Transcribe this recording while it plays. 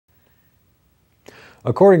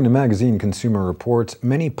According to magazine Consumer Reports,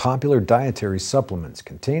 many popular dietary supplements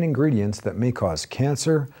contain ingredients that may cause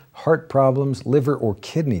cancer, heart problems, liver, or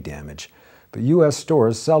kidney damage, but U.S.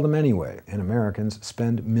 stores sell them anyway, and Americans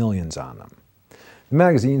spend millions on them. The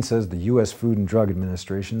magazine says the U.S. Food and Drug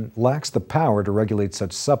Administration lacks the power to regulate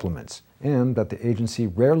such supplements, and that the agency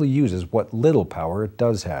rarely uses what little power it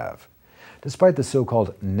does have. Despite the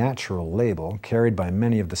so-called natural label carried by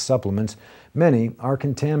many of the supplements, many are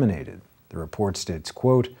contaminated. The report states,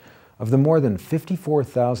 quote, "Of the more than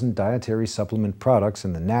 54,000 dietary supplement products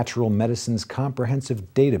in the Natural Medicines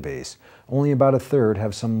Comprehensive Database, only about a third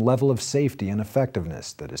have some level of safety and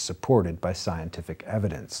effectiveness that is supported by scientific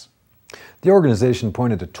evidence." The organization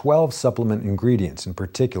pointed to 12 supplement ingredients in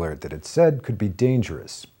particular that it said could be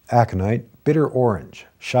dangerous: aconite, bitter orange,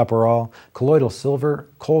 chaparral, colloidal silver,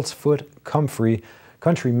 coltsfoot, comfrey,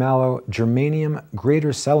 country mallow, germanium,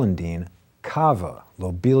 greater celandine, kava,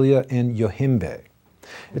 lobelia, and yohimbe.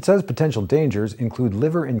 It says potential dangers include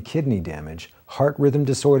liver and kidney damage, heart rhythm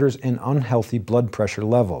disorders, and unhealthy blood pressure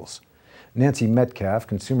levels. Nancy Metcalf,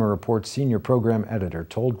 Consumer Reports senior program editor,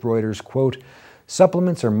 told Reuters, quote,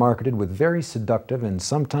 "Supplements are marketed with very seductive and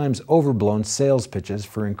sometimes overblown sales pitches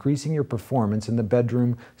for increasing your performance in the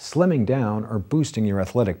bedroom, slimming down, or boosting your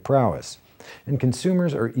athletic prowess. And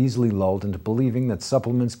consumers are easily lulled into believing that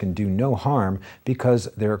supplements can do no harm because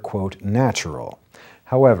they're, quote, natural.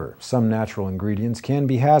 However, some natural ingredients can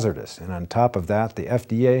be hazardous, and on top of that, the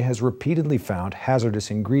FDA has repeatedly found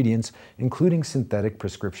hazardous ingredients, including synthetic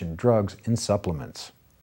prescription drugs, in supplements."